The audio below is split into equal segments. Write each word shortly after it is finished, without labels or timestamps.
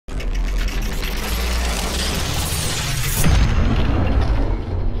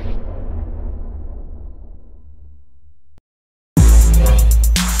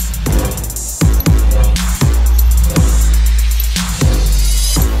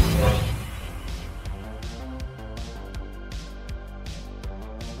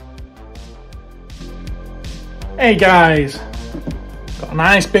Hey guys, got a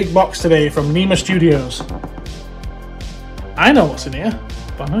nice big box today from Nema Studios. I know what's in here,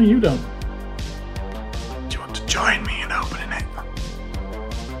 but I know you don't. Do you want to join me in opening it?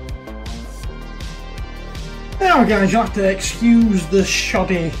 Now guys, you'll have to excuse the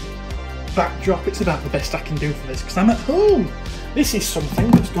shoddy backdrop. It's about the best I can do for this because I'm at home. This is something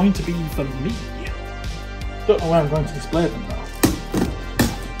that's going to be for me. Don't know where I'm going to display them though.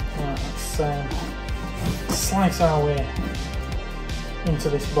 Right, let's slice our way into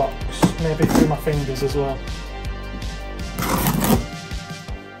this box, maybe through my fingers as well.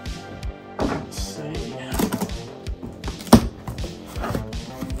 Let's see.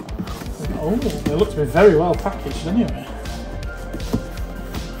 Oh, they look to be very well packaged anyway.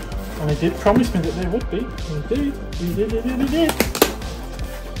 And they did promise me that they would be. They did.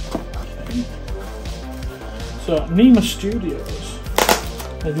 Okay. So, Nema Studios,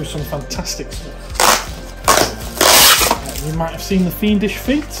 they do some fantastic stuff. You might have seen the Fiendish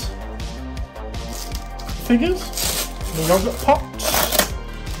Feet figures, the yogurt pots,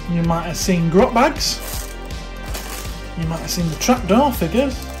 you might have seen grot bags, you might have seen the trapdoor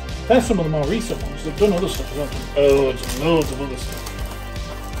figures. They're some of the more recent ones. They've done other stuff as well, loads and loads of other stuff.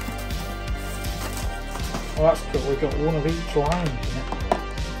 Well, that's cool, we've got one of each line here.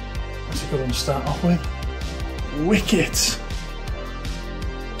 That's a good one to start off with. Wicked!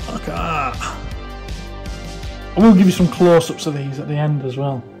 Look at that! I will give you some close-ups of these at the end as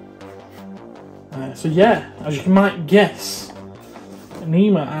well. So yeah, as you might guess,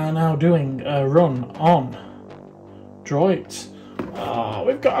 Nema are now doing a run on droids. Ah,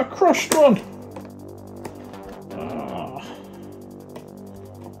 we've got a crushed one!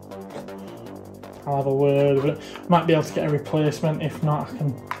 I'll have a word with it. Might be able to get a replacement, if not I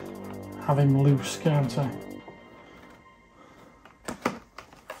can have him loose, can't I?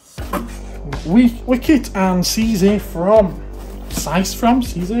 Wicket and Caesar from I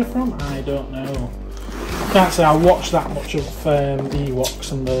don't know. I can't say I watched that much of the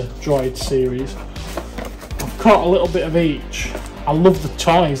Ewoks and the droid series. I've caught a little bit of each. I love the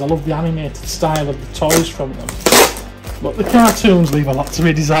toys, I love the animated style of the toys from them. But the cartoons leave a lot to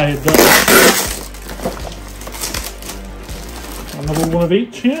be desired, don't they? Another one of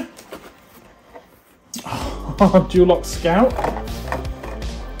each here. Oh, Duloc Scout.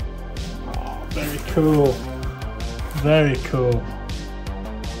 Oh, very cool. Very cool.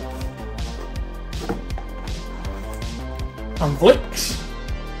 And Blix,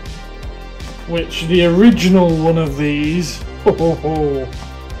 which the original one of these,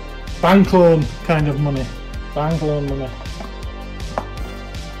 bank loan kind of money. Bank loan money.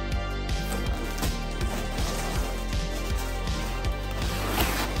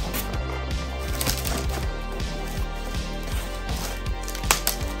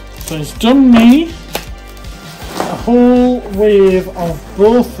 So it's done me a whole wave of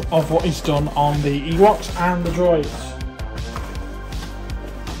both of what he's done on the Ewoks and the droids.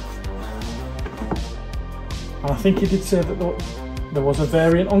 And I think he did say that there was a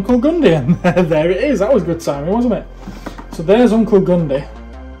variant Uncle Gundy, and there it is. That was good timing, wasn't it? So there's Uncle Gundy,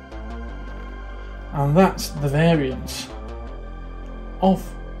 and that's the variant of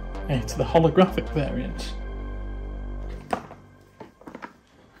it, the holographic variant.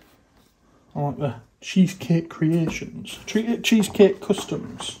 I like the Cheesecake Creations, Cheesecake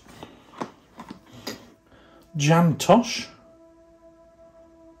Customs, Jan Tosh,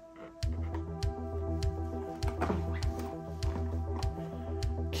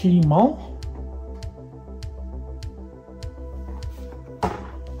 Kemal,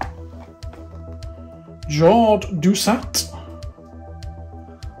 Jord Dusat,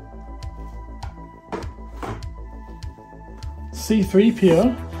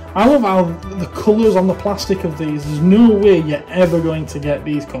 C3PO. I love how the colours on the plastic of these, there's no way you're ever going to get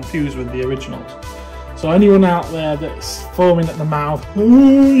these confused with the originals. So anyone out there that's foaming at the mouth,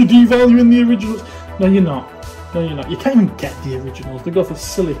 oh, you're devaluing the originals. No, you're not. No, you're not. You can't even get the originals. They go for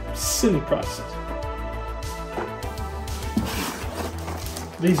silly, silly prices.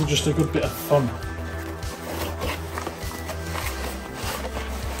 These are just a good bit of fun.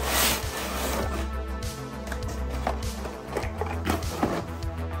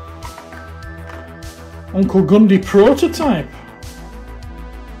 Uncle Gundy prototype.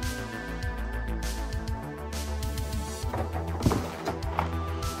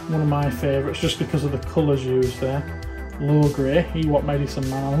 One of my favourites just because of the colours used there. Low grey, Ewok Medicine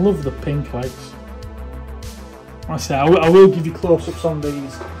Man. I love the pink legs. I say I will give you close-ups on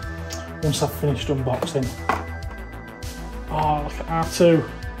these once I've finished unboxing. Oh, look at R2.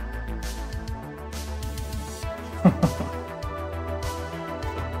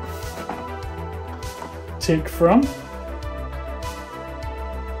 outtake from.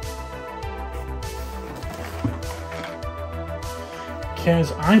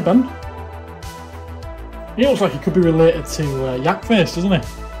 Here's Iban. He looks like he could be related to Yakface, doesn't he?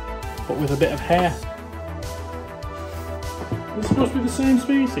 But with a bit of hair. Is it supposed to be the same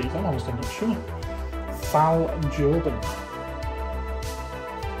species? I'm honestly not sure. Fal Joban.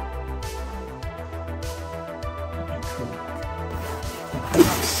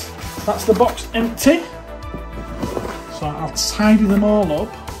 That's the box empty. So I'll tidy them all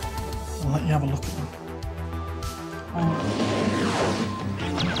up and let you have a look at them.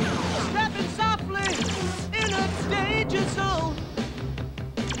 Stepping softly in a danger zone.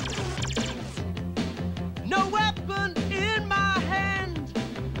 No weapon in my hand.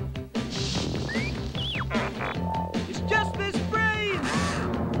 It's just this brain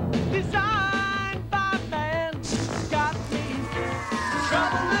designed by man. Got me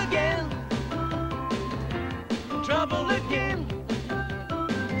trouble again. Trouble again.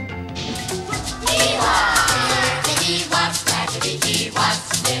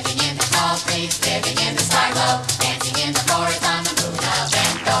 Living in the tall trees, living in the star glow, dancing in the forest on the moon of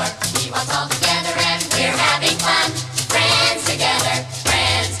Endor. Ewoks all together and we're having fun. Friends together,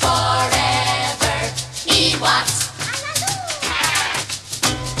 friends forever. Ewoks.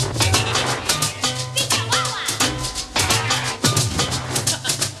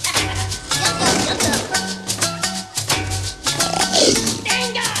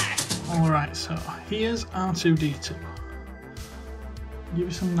 Alright, so here's R2-D2. Give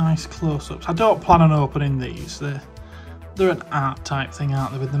you some nice close-ups. I don't plan on opening these. They're an art type thing,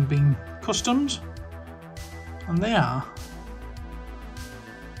 aren't they, with them being customs? And they are.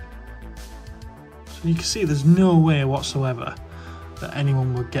 So you can see there's no way whatsoever that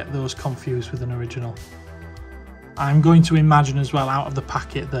anyone would get those confused with an original. I'm going to imagine as well out of the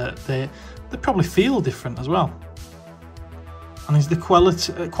packet that they probably feel different as well. And is the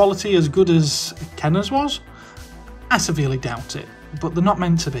quality as good as Kenner's was? I severely doubt it. But they're not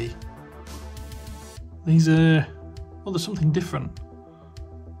meant to be. These are... well, there's something different.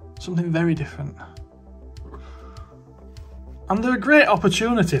 Something very different. And they're a great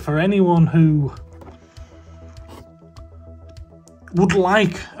opportunity for anyone who would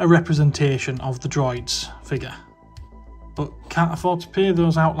like a representation of the droids figure, but can't afford to pay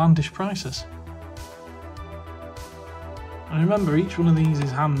those outlandish prices. And remember, each one of these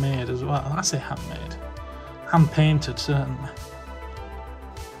is handmade as well. I say handmade. Hand-painted, certainly.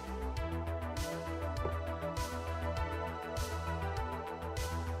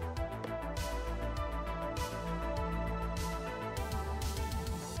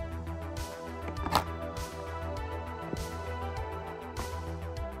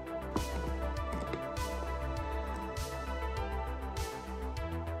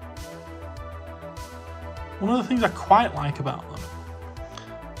 One of the things I quite like about them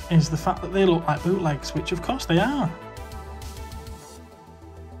is the fact that they look like bootlegs, which of course they are,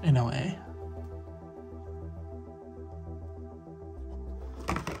 in a way.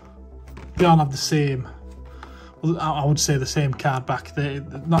 They all have the same, well, I would say the same card back.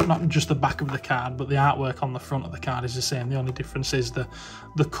 Not just the back of the card, but the artwork on the front of the card is the same. The only difference is the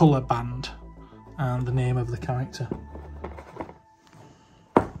colour band and the name of the character.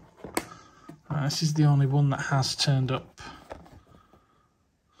 This is the only one that has turned up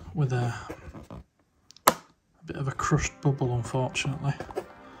with a bit of a crushed bubble, unfortunately.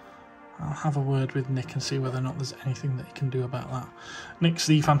 I'll have a word with Nick and see whether or not there's anything that he can do about that. Nick's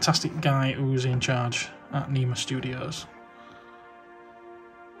the fantastic guy who's in charge at Nema Studios.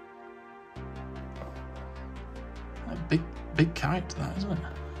 A big character, that, isn't it?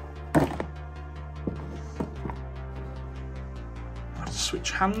 Let's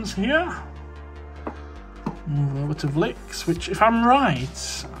switch hands here. Move over to Vlix, which, if I'm right,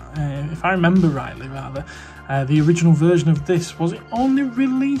 if I remember rightly rather, the original version of this, was it only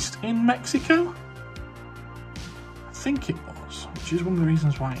released in Mexico? I think it was, which is one of the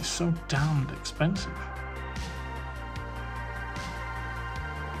reasons why it's so damned expensive.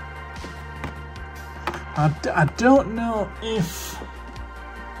 I don't know if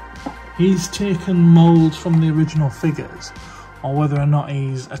he's taken moulds from the original figures, or whether or not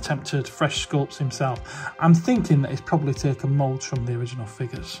he's attempted fresh sculpts himself. I'm thinking that he's probably taken moulds from the original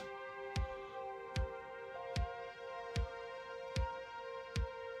figures.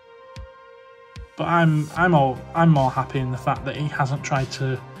 But I'm more happy in the fact that he hasn't tried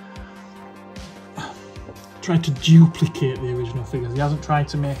to duplicate the original figures. He hasn't tried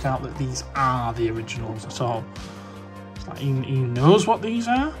to make out that these are the originals at all. It's like he knows what these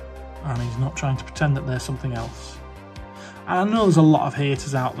are, and he's not trying to pretend that they're something else. And I know there's a lot of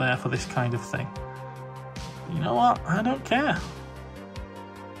haters out there for this kind of thing. You know what? I don't care.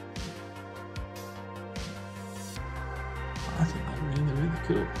 I think that's really, really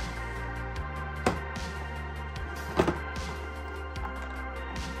cool.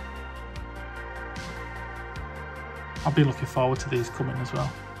 I'll be looking forward to these coming as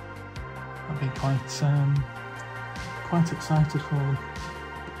well. I've been quite excited for them.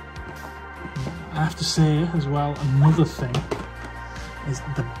 I have to say as well, another thing is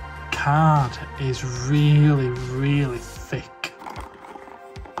the card is really, really thick.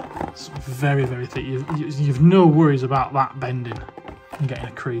 It's very, very thick. You've no worries about that bending and getting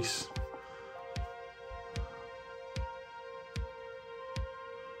a crease.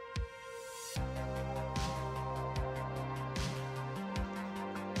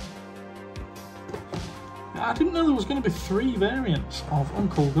 I didn't know there was going to be 3 variants of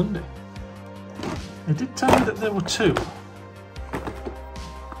Uncle Gundy. They did tell me that there were 2.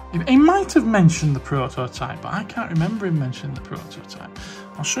 He might have mentioned the prototype, but I can't remember him mentioning the prototype.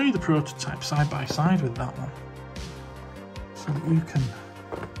 I'll show you the prototype side by side with that one, so that you can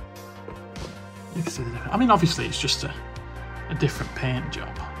see the difference. I mean, obviously it's just a different paint job.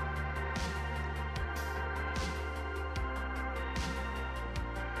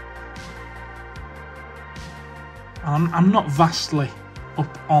 I'm not vastly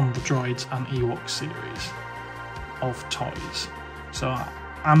up on the Droids and Ewoks series of toys, so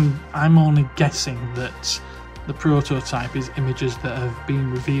I'm only guessing that the prototype is images that have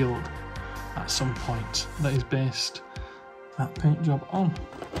been revealed at some point that is based that paint job on.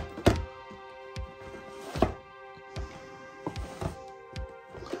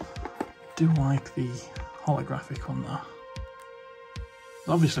 Do like the holographic one though.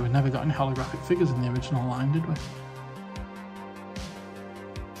 Obviously we never got any holographic figures in the original line, did we?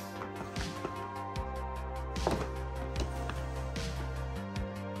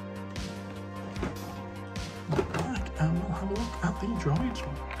 The Droids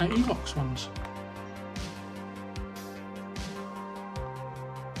one, Ewoks ones.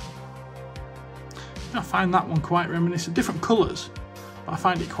 I find that one quite reminiscent, different colours, but I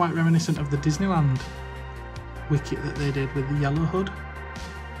find it quite reminiscent of the Disneyland wicket that they did with the yellow hood,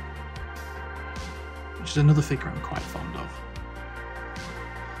 which is another figure I'm quite fond of.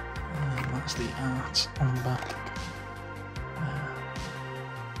 And that's the art on the back.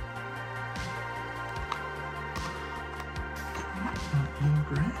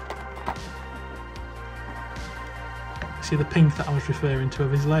 See the pink that I was referring to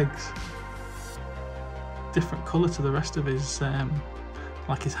of his legs? Different colour to the rest of his,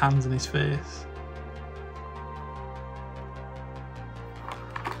 like his hands and his face.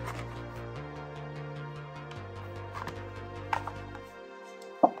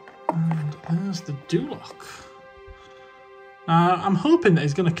 And there's the Duloc. I'm hoping that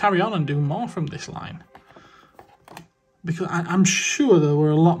he's going to carry on and do more from this line, because I'm sure there were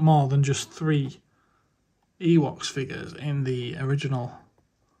a lot more than just 3 Ewoks figures in the original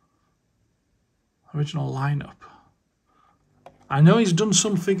lineup. I know he's done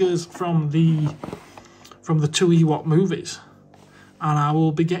some figures from the 2 Ewok movies, and I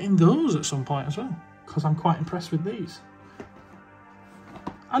will be getting those at some point as well, because I'm quite impressed with these.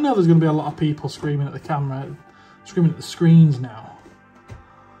 I know there's going to be a lot of people screaming at the camera, screaming at the screens now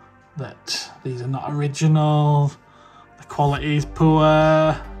that these are not original, the quality is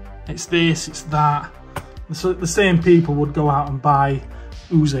poor, it's this, it's that. So the same people would go out and buy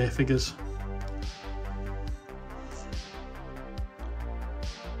Uze figures.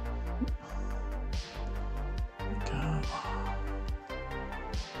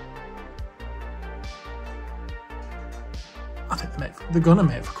 I think they're going to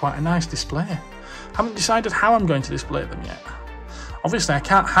make for quite a nice display. I haven't decided how I'm going to display them yet. Obviously I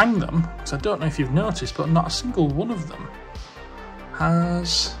can't hang them, because I don't know if you've noticed, but not a single one of them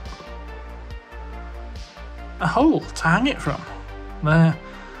has a hole to hang it from. They're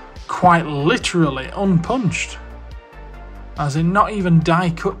quite literally unpunched, as in not even die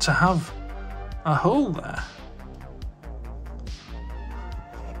cut to have a hole there.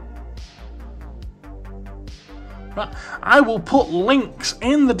 Right, I will put links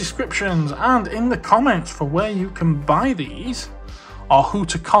in the descriptions and in the comments for where you can buy these, or who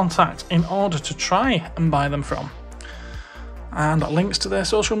to contact in order to try and buy them from, and links to their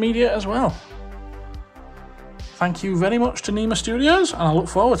social media as well. Thank you very much to Nema Studios, and I look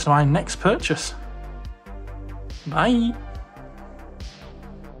forward to my next purchase. Bye!